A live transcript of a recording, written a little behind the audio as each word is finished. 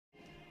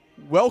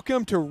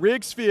Welcome to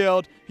Riggs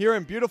Field here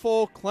in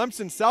beautiful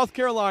Clemson, South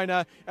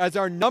Carolina, as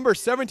our number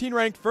 17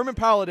 ranked Furman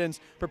Paladins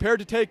prepare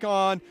to take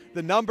on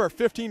the number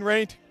 15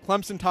 ranked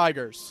Clemson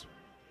Tigers.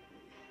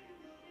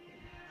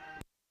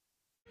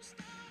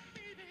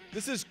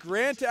 This is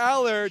Grant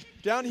Allard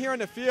down here on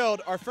the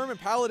field. Our Furman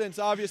Paladins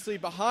obviously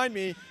behind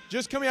me,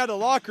 just coming out of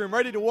the locker room,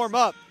 ready to warm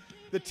up.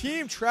 The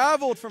team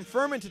traveled from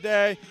Furman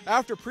today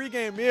after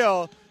pregame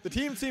meal. The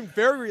team seemed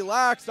very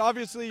relaxed.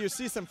 Obviously, you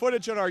see some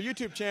footage on our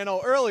YouTube channel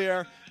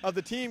earlier of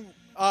the team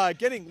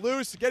getting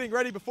loose, getting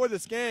ready before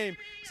this game.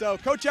 So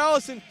Coach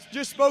ALlison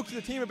just spoke to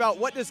the team about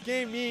what this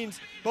game means,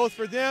 both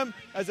for them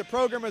as a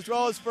program as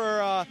well as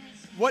for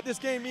what this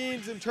game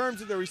means in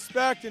terms of the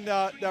respect and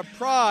the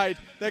pride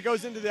that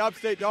goes into the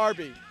Upstate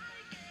Derby.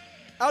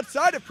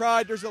 Outside of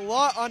pride, there's a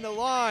lot on the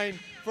line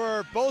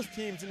for both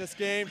teams in this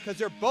game because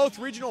they're both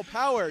regional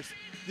powers.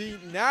 The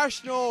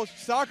National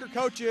Soccer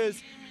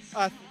Coaches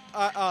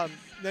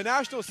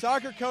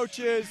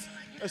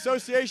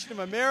Association of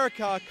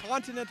America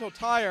Continental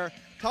Tire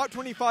Top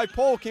 25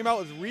 poll came out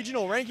with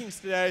regional rankings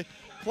today.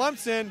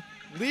 Clemson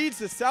leads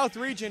the South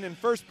region in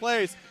first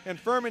place, and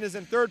Furman is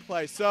in third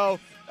place. So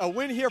a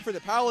win here for the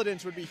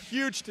Paladins would be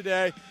huge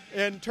today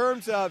in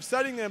terms of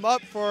setting them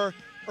up for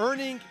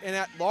earning an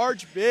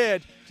at-large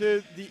bid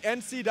to the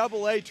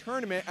NCAA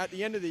tournament at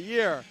the end of the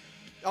year.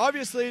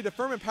 Obviously, the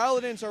Furman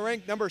Paladins are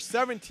ranked number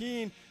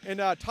 17 in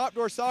the Top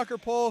Door Soccer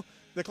poll.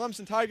 The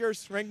Clemson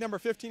Tigers ranked number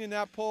 15 in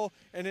that poll.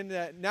 And in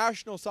the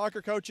National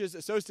Soccer Coaches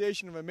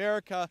Association of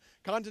America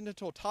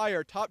Continental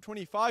Tire Top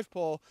 25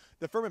 poll,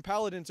 the Furman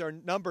Paladins are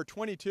number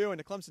 22 and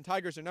the Clemson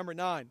Tigers are number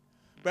 9.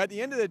 But at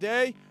the end of the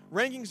day,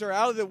 rankings are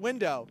out of the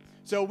window.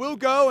 So we'll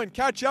go and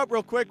catch up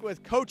real quick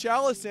with Coach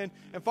ALlison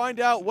and find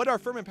out what our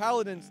Furman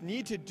Paladins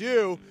need to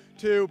do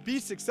to be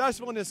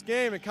successful in this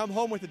game and come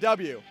home with a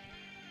W.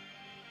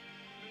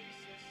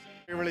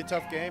 A really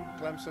tough game.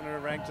 Clemson are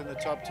ranked in the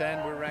top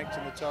 10. We're ranked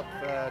in the top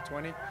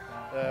 20.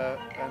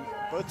 And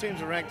both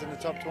teams are ranked in the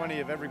top 20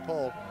 of every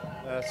poll.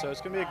 So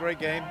it's going to be a great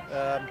game.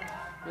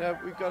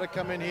 We've got to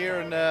come in here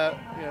and,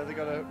 they've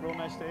got a real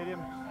nice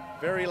stadium.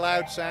 Very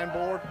loud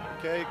soundboard,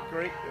 okay,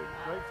 great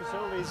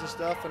facilities and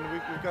stuff, and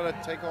we've got to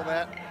take all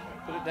that,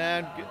 put it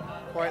down,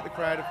 quiet the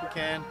crowd if we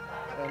can,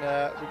 and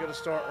we've got to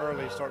start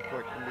early, start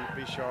quick, and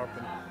be sharp.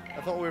 And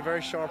I thought we were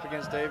very sharp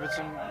against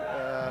Davidson,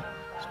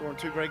 scoring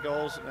 2 great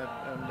goals,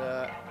 and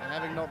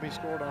having not been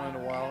scored on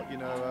in a while, we've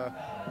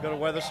got to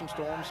weather some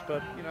storms,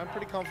 but, I'm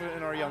pretty confident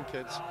in our young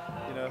kids.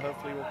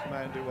 Hopefully we'll come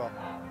out and do well.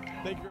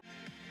 Thank you.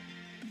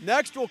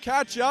 Next, we'll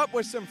catch up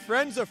with some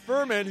friends of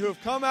Furman who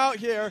have come out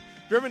here,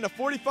 driven the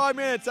 45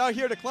 minutes out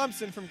here to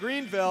Clemson from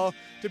Greenville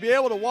to be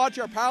able to watch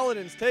our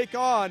Paladins take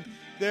on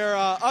their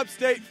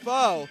upstate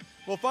foe.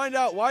 We'll find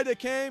out why they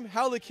came,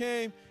 how they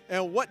came,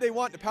 and what they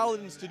want the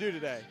Paladins to do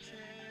today.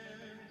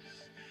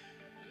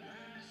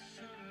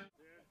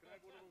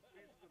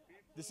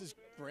 This is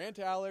Grant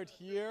Allard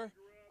here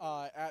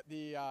at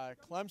the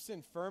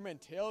Clemson-Furman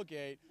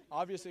tailgate,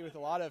 obviously with a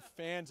lot of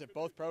fans of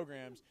both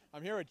programs.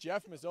 I'm here with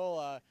Jeff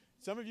Mazzola.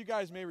 Some of you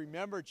guys may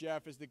remember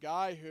Jeff as the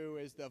guy who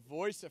is the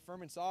voice of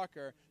Furman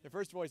soccer, the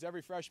first voice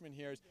every freshman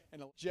hears.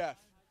 And Jeff,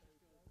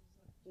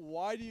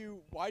 why do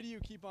you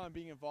keep on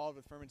being involved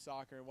with Furman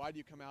soccer, and why do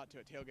you come out to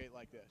a tailgate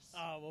like this?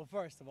 Well,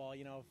 first of all,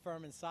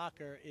 Furman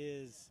soccer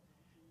is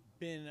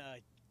been a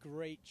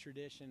great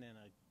tradition and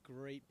a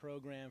great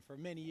program for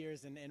many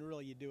years, and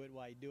really you do it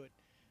while you do it.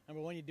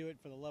 Number one, you do it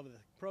for the love of the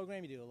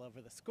program, you do the love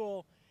for the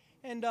school.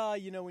 And,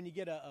 when you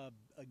get a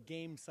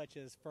game such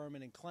as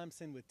Furman and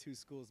Clemson with 2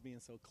 schools being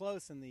so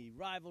close and the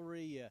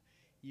rivalry,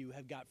 you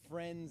have got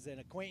friends and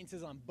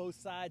acquaintances on both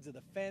sides of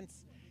the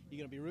fence. You're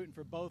going to be rooting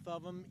for both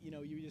of them.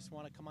 You just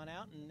want to come on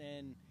out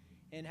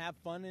and have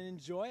fun and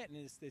enjoy it. And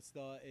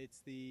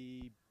it's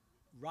the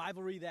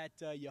rivalry that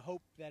you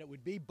hope that it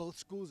would be. Both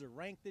schools are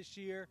ranked this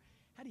year.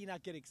 How do you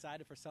not get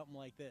excited for something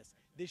like this?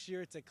 This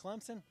year it's at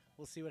Clemson.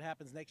 We'll see what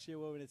happens next year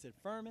when it's at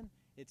Furman.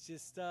 It's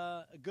just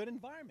a good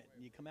environment.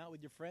 You come out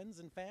with your friends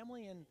and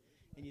family, and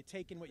you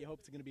take in what you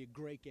hope is going to be a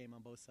great game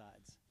on both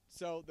sides.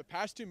 So the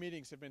past 2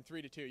 meetings have been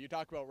 3-2. You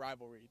talk about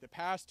rivalry. The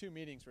past 2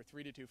 meetings were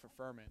 3-2 for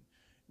Furman.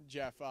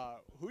 Jeff,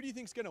 who do you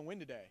think is going to win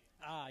today?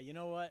 You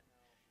know what?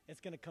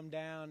 It's going to come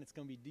down. It's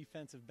going to be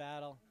defensive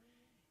battle.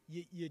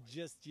 You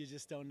just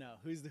don't know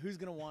who's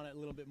going to want it a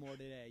little bit more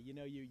today.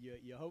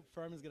 You hope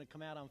Furman's going to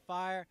come out on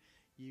fire.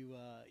 You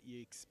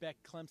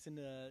expect Clemson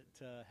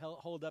to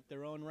hold up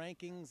their own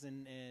rankings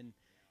and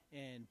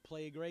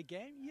play a great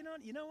game. You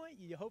know what?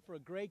 You hope for a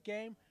great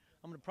game.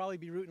 I'm going to probably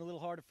be rooting a little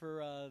harder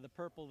for the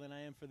purple than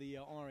I am for the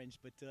orange,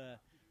 but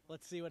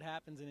let's see what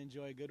happens and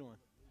enjoy a good one.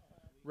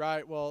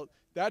 Right. Well,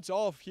 that's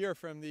all here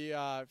from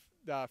the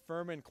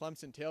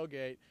Furman-Clemson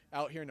tailgate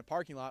out here in the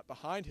parking lot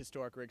behind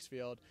historic Riggs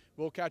Field.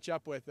 We'll catch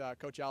up with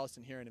Coach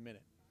ALlison here in a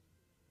minute.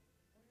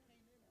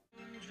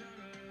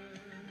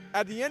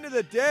 At the end of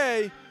the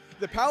day,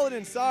 the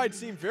Paladin side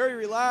seem very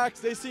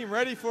relaxed. They seem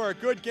ready for a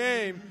good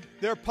game.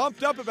 They're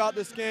pumped up about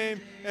this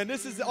game, and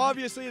this is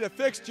obviously the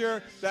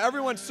fixture that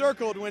everyone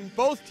circled when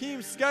both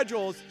teams'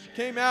 schedules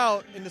came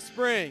out in the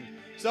spring.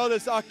 So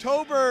this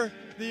October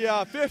the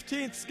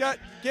 15th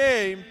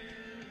game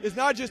is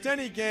not just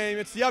any game,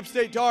 it's the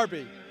Upstate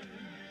Derby.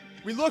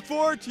 We look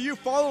forward to you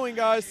following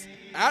us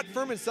at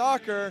Furman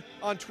Soccer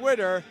on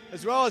Twitter,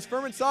 as well as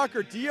Furman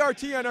Soccer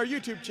DRT on our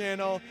YouTube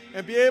channel,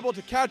 and be able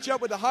to catch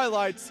up with the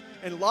highlights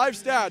and live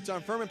stats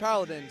on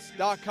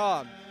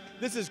FurmanPaladins.com.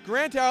 This is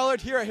Grant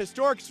Allard here at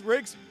historic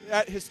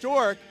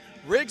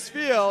Riggs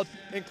Field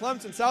in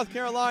Clemson, South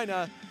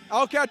Carolina.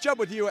 I'll catch up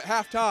with you at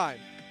halftime.